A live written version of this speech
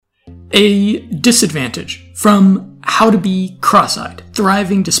a disadvantage from how to be cross-eyed,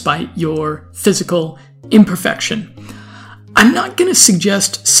 thriving despite your physical imperfection. I'm not going to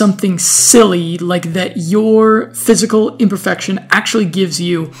suggest something silly like that your physical imperfection actually gives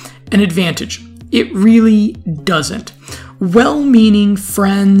you an advantage. It really doesn't. Well-meaning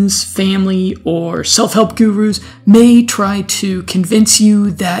friends, family, or self-help gurus may try to convince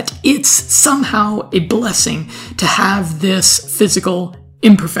you that it's somehow a blessing to have this physical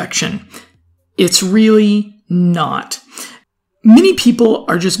imperfection. It's really not. Many people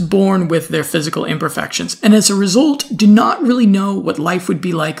are just born with their physical imperfections, and as a result, do not really know what life would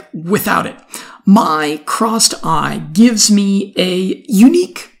be like without it. My crossed eye gives me a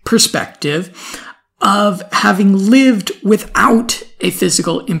unique perspective of having lived without a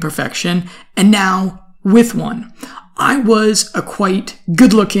physical imperfection and now with one. I was a quite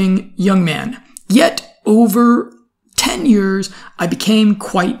good-looking young man, yet over 10 years, I became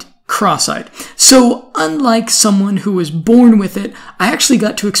quite cross-eyed. So unlike someone who was born with it, I actually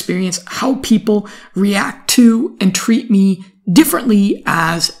got to experience how people react to and treat me differently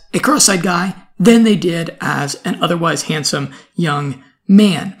as a cross-eyed guy than they did as an otherwise handsome young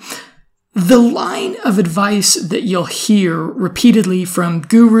man. The line of advice that you'll hear repeatedly from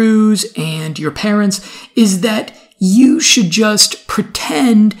gurus and your parents is that you should just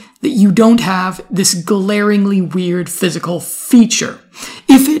pretend that you don't have this glaringly weird physical feature.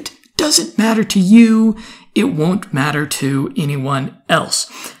 If it doesn't matter to you, it won't matter to anyone else.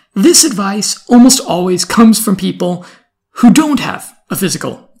 This advice almost always comes from people who don't have a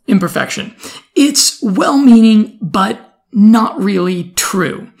physical imperfection. It's well-meaning, but not really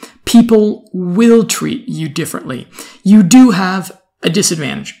true. People will treat you differently. You do have a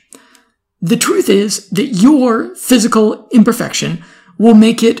disadvantage. The truth is that your physical imperfection will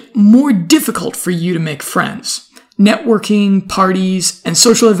make it more difficult for you to make friends. Networking, parties, and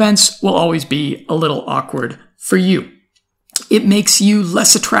social events will always be a little awkward for you. It makes you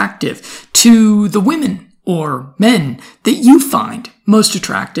less attractive to the women or men that you find most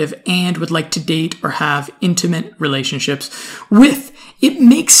attractive and would like to date or have intimate relationships with. It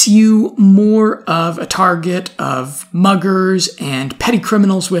makes you more of a target of muggers and petty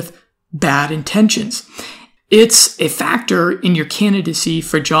criminals with bad intentions. It's a factor in your candidacy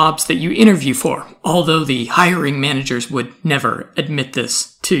for jobs that you interview for, although the hiring managers would never admit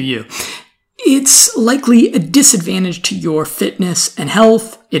this to you. It's likely a disadvantage to your fitness and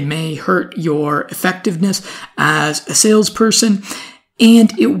health. It may hurt your effectiveness as a salesperson,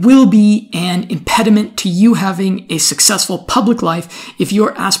 and it will be an impediment to you having a successful public life if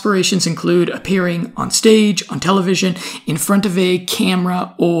your aspirations include appearing on stage, on television, in front of a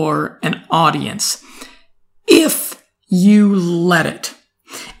camera, or an audience. If you let it.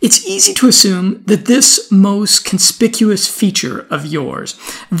 It's easy to assume that this most conspicuous feature of yours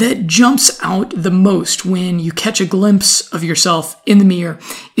that jumps out the most when you catch a glimpse of yourself in the mirror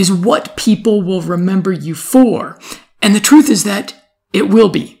is what people will remember you for. And the truth is that it will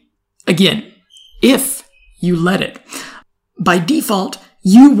be. Again, if you let it. By default,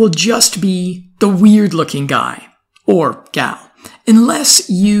 you will just be the weird-looking guy or gal, unless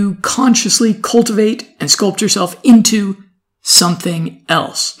you consciously cultivate and sculpt yourself into something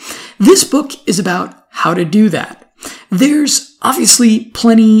else. This book is about how to do that. There's obviously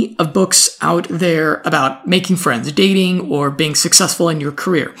plenty of books out there about making friends, dating, or being successful in your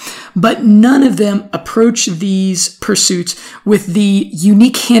career, but none of them approach these pursuits with the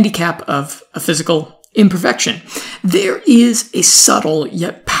unique handicap of a physical imperfection. There is a subtle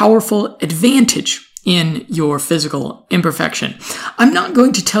yet powerful advantage in your physical imperfection. I'm not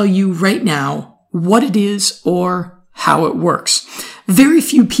going to tell you right now what it is or how it works. Very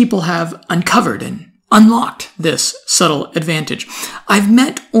few people have uncovered and unlocked this subtle advantage. I've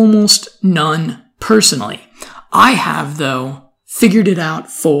met almost none personally. I have, though, figured it out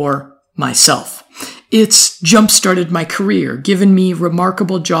for myself. It's jump-started my career, given me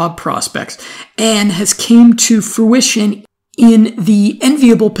remarkable job prospects, and has came to fruition in the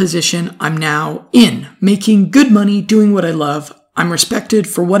enviable position I'm now in, making good money, doing what I love. I'm respected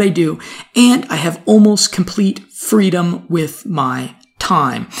for what I do, and I have almost complete freedom with my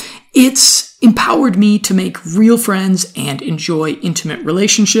time. It's empowered me to make real friends and enjoy intimate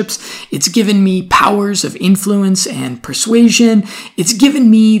relationships. It's given me powers of influence and persuasion. It's given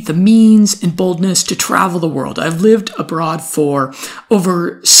me the means and boldness to travel the world. I've lived abroad for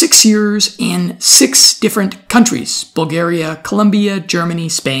over 6 years in 6 different countries: Bulgaria, Colombia, Germany,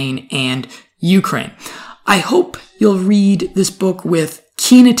 Spain, and Ukraine. I hope you'll read this book with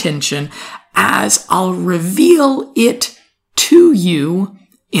keen attention as I'll reveal it to you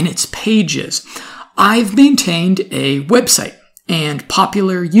in its pages. I've maintained a website, and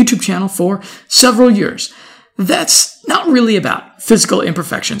popular YouTube channel for several years. That's not really about physical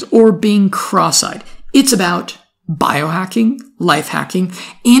imperfections or being cross-eyed. It's about biohacking, life hacking,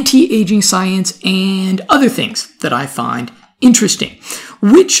 anti-aging science, and other things that I find interesting,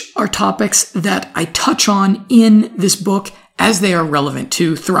 which are topics that I touch on in this book as they are relevant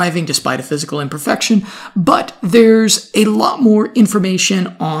to thriving despite a physical imperfection. But there's a lot more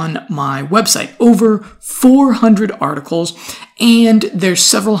information on my website, over 400 articles, and there's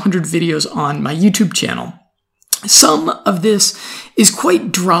several hundred videos on my YouTube channel. Some of this is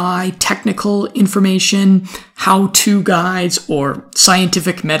quite dry, technical information, how-to guides, or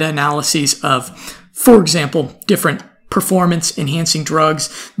scientific meta-analyses of, for example, different performance-enhancing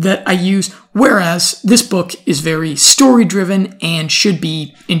drugs that I use, whereas this book is very story-driven and should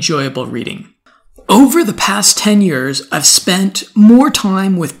be enjoyable reading. Over the past 10 years, I've spent more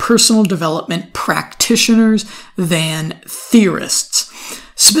time with personal development practitioners than theorists,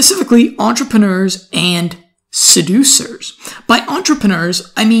 specifically entrepreneurs and seducers. By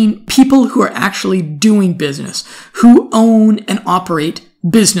entrepreneurs, I mean people who are actually doing business, who own and operate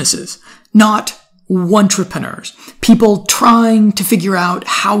businesses, not entrepreneurs, people trying to figure out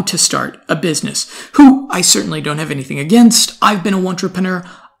how to start a business, who I certainly don't have anything against. I've been an entrepreneur.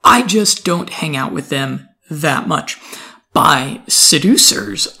 I just don't hang out with them that much. By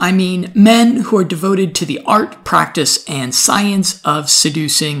seducers, I mean men who are devoted to the art, practice, and science of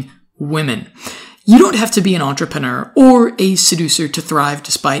seducing women. You don't have to be an entrepreneur or a seducer to thrive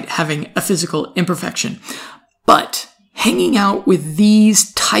despite having a physical imperfection. But hanging out with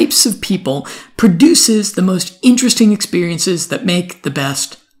these types of people produces the most interesting experiences that make the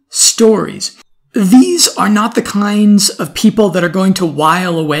best stories. These are not the kinds of people that are going to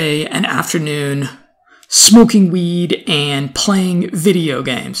while away an afternoon smoking weed and playing video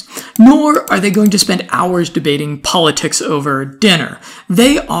games, nor are they going to spend hours debating politics over dinner.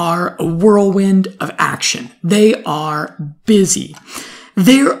 They are a whirlwind of action. They are busy.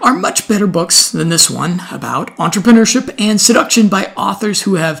 There are much better books than this one about entrepreneurship and seduction by authors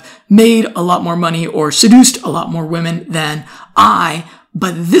who have made a lot more money or seduced a lot more women than I,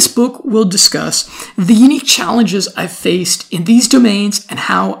 but this book will discuss the unique challenges I've faced in these domains and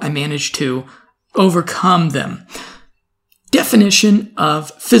how I managed to overcome them. Definition of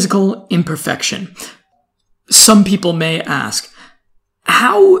physical imperfection. Some people may ask,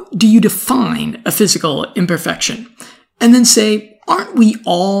 how do you define a physical imperfection? And then say, aren't we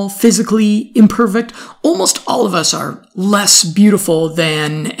all physically imperfect? Almost all of us are less beautiful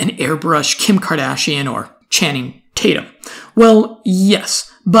than an airbrush Kim Kardashian or Channing Tatum. Well, yes,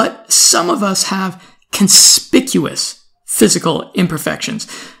 but some of us have conspicuous physical imperfections.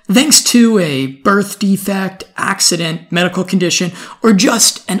 Thanks to a birth defect, accident, medical condition, or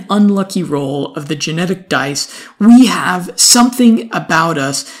just an unlucky roll of the genetic dice, we have something about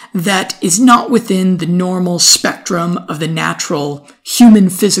us that is not within the normal spectrum of the natural human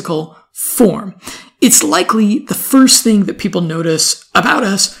physical form. It's likely the first thing that people notice about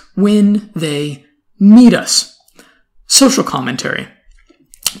us when they meet us. Social commentary.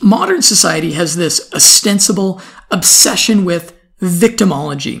 Modern society has this ostensible obsession with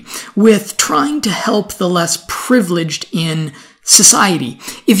victimology, with trying to help the less privileged in society.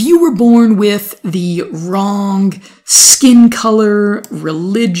 If you were born with the wrong skin color,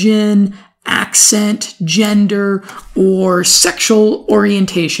 religion, accent, gender, or sexual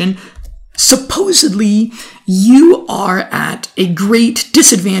orientation, supposedly you are at a great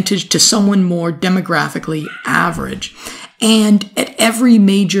disadvantage to someone more demographically average. And at every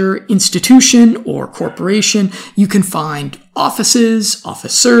major institution or corporation, you can find offices,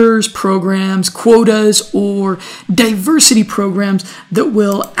 officers, programs, quotas, or diversity programs that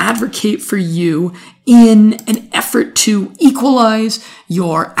will advocate for you in an effort to equalize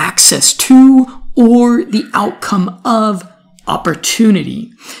your access to or the outcome of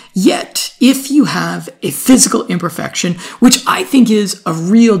opportunity. Yet, if you have a physical imperfection, which I think is a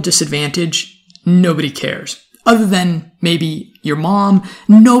real disadvantage, nobody cares. Other than maybe your mom,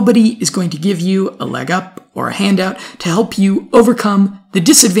 nobody is going to give you a leg up or a handout to help you overcome the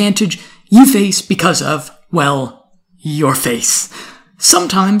disadvantage you face because of, well, your face.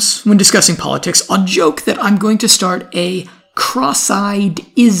 Sometimes, when discussing politics, I'll joke that I'm going to start a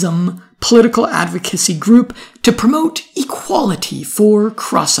cross-eyed-ism political advocacy group to promote equality for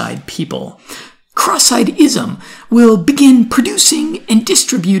cross-eyed people. Cross-eyed-ism will begin producing and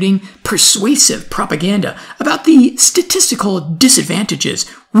distributing persuasive propaganda about the statistical disadvantages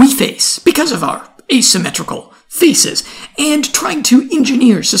we face because of our asymmetrical faces and trying to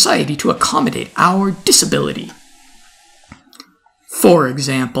engineer society to accommodate our disability. For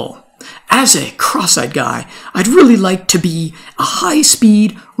example, As a cross-eyed guy, I'd really like to be a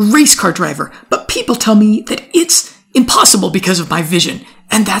high-speed race car driver, but people tell me that it's impossible because of my vision,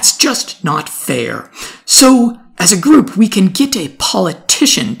 and that's just not fair. So, as a group, we can get a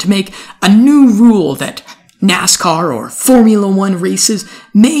politician to make a new rule that NASCAR or Formula One races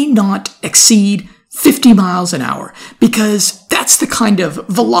may not exceed 50 miles an hour, because that's the kind of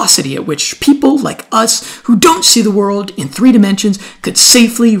velocity at which people like us who don't see the world in 3 dimensions could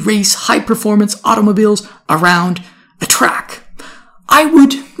safely race high-performance automobiles around a track. I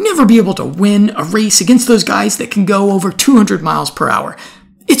would never be able to win a race against those guys that can go over 200 miles per hour.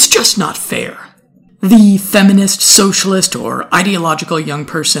 It's just not fair. The feminist, socialist, or ideological young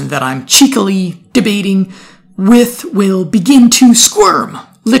person that I'm cheekily debating with will begin to squirm,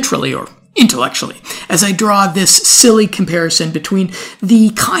 literally or intellectually, as I draw this silly comparison between the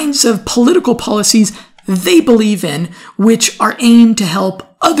kinds of political policies they believe in, which are aimed to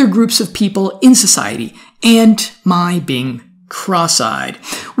help other groups of people in society, and my being cross-eyed.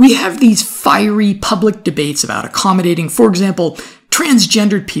 We have these fiery public debates about accommodating, for example,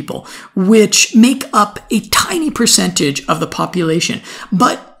 transgendered people, which make up a tiny percentage of the population,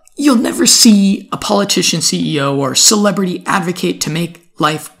 but you'll never see a politician, CEO, or celebrity advocate to make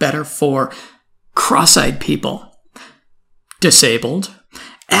life better for cross-eyed people. Disabled.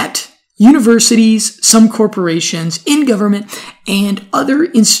 At universities, some corporations, in government, and other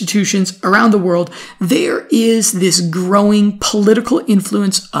institutions around the world, there is this growing political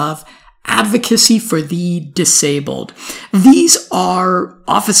influence of advocacy for the disabled. These are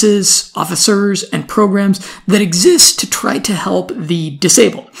offices, officers, and programs that exist to try to help the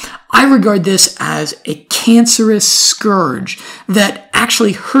disabled. I regard this as a cancerous scourge that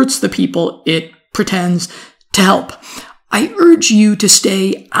actually hurts the people it pretends to help. I urge you to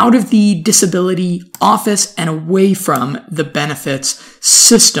stay out of the disability office and away from the benefits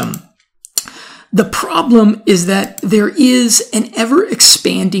system. The problem is that there is an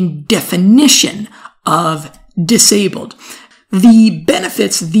ever-expanding definition of disabled. The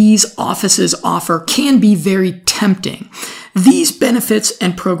benefits these offices offer can be very tempting. These benefits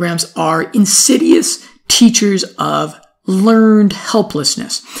and programs are insidious teachers of learned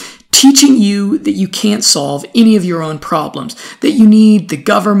helplessness, teaching you that you can't solve any of your own problems, that you need the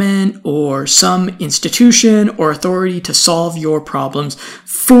government or some institution or authority to solve your problems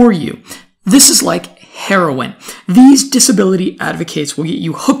for you. This is like heroin. These disability advocates will get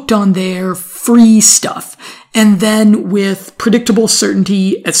you hooked on their free stuff. And then with predictable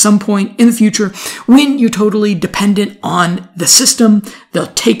certainty at some point in the future, when you're totally dependent on the system, they'll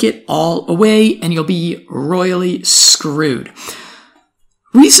take it all away and you'll be royally screwed.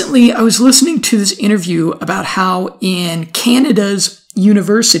 Recently, I was listening to this interview about how in Canada's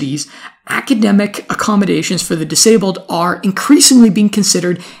universities, academic accommodations for the disabled are increasingly being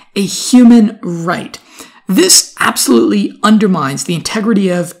considered a human right. This absolutely undermines the integrity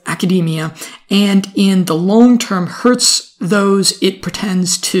of academia and in the long term hurts those it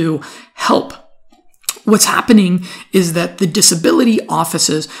pretends to help. What's happening is that the disability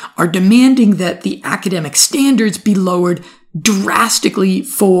offices are demanding that the academic standards be lowered drastically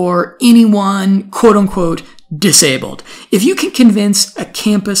for anyone, quote unquote, disabled. If you can convince a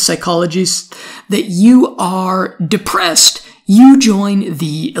campus psychologist that you are depressed, you join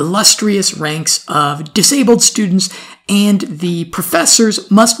the illustrious ranks of disabled students, and the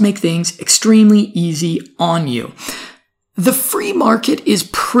professors must make things extremely easy on you. The free market is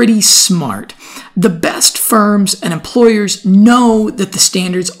pretty smart. The best firms and employers know that the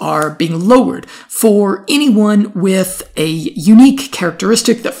standards are being lowered for anyone with a unique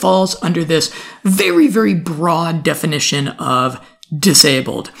characteristic that falls under this very, very broad definition of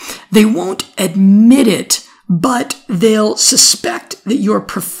disabled. They won't admit it, but they'll suspect that your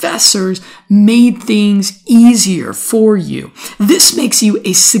professors made things easier for you. This makes you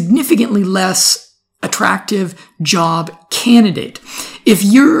a significantly less attractive job candidate. If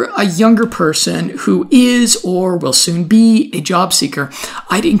you're a younger person who is or will soon be a job seeker,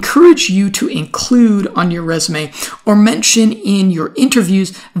 I'd encourage you to include on your resume or mention in your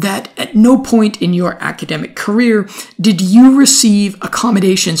interviews that at no point in your academic career did you receive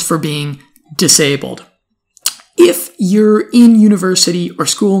accommodations for being disabled. If you're in university or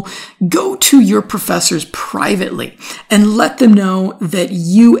school, go to your professors privately and let them know that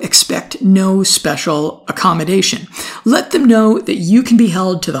you expect no special accommodation. Let them know that you can be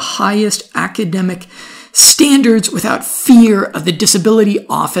held to the highest academic standards without fear of the disability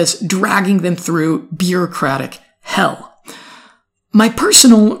office dragging them through bureaucratic hell. My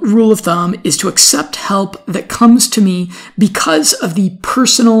personal rule of thumb is to accept help that comes to me because of the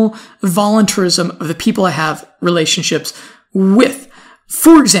personal voluntarism of the people I have relationships with.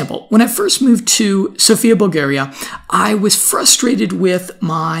 For example, when I first moved to Sofia, Bulgaria, I was frustrated with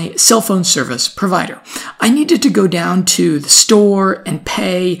my cell phone service provider. I needed to go down to the store and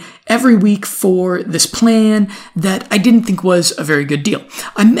pay every week for this plan that I didn't think was a very good deal.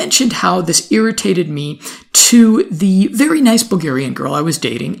 I mentioned how this irritated me to the very nice Bulgarian girl I was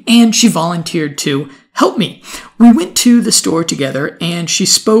dating, and she volunteered to help me. We went to the store together, and she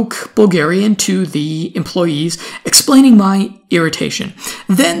spoke Bulgarian to the employees, explaining my irritation.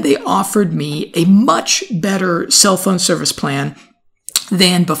 Then they offered me a much better cell phone service plan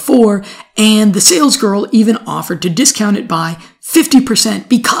than before, and the sales girl even offered to discount it by 50%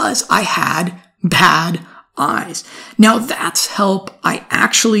 because I had bad eyes. Now that's help I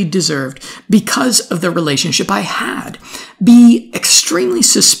actually deserved because of the relationship I had. Be extremely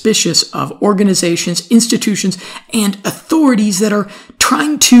suspicious of organizations, institutions, and authorities that are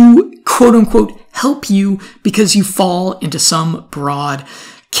trying to, quote unquote, help you because you fall into some broad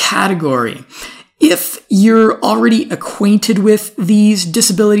category. If you're already acquainted with these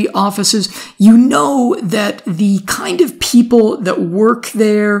disability offices, you know that the kind of people that work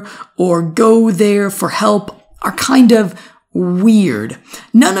there or go there for help are kind of weird.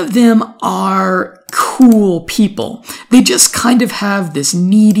 None of them are cool people. They just kind of have this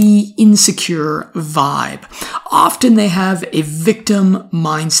needy, insecure vibe. Often they have a victim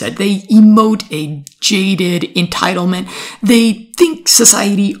mindset. They emote a jaded entitlement. They think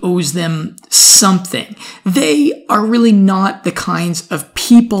society owes them something. They are really not the kinds of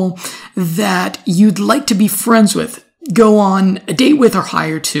people that you'd like to be friends with, go on a date with, or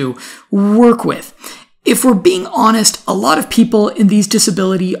hire to work with. If we're being honest, a lot of people in these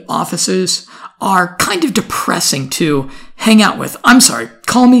disability offices are kind of depressing to hang out with. I'm sorry,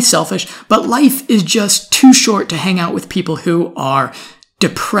 call me selfish, but life is just too short to hang out with people who are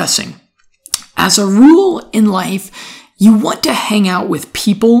depressing. As a rule in life, you want to hang out with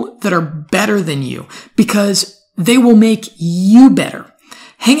people that are better than you because they will make you better.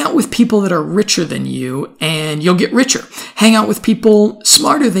 Hang out with people that are richer than you and you'll get richer. Hang out with people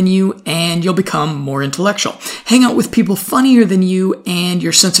smarter than you and you'll become more intellectual. Hang out with people funnier than you and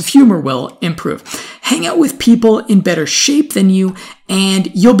your sense of humor will improve. Hang out with people in better shape than you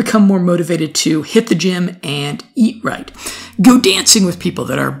and you'll become more motivated to hit the gym and eat right. Go dancing with people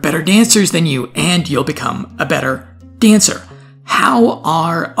that are better dancers than you and you'll become a better dancer. How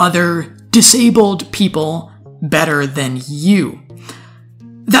are other disabled people better than you?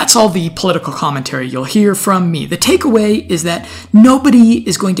 That's all the political commentary you'll hear from me. The takeaway is that nobody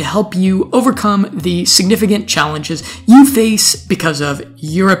is going to help you overcome the significant challenges you face because of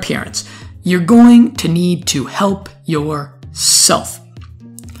your appearance. You're going to need to help yourself.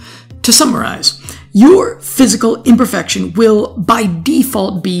 To summarize, your physical imperfection will by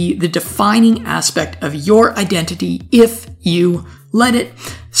default be the defining aspect of your identity if you let it.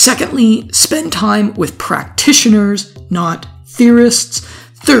 Secondly, spend time with practitioners, not theorists.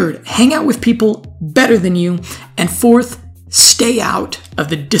 Third, hang out with people better than you. And fourth, stay out of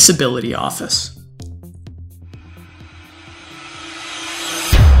the disability office.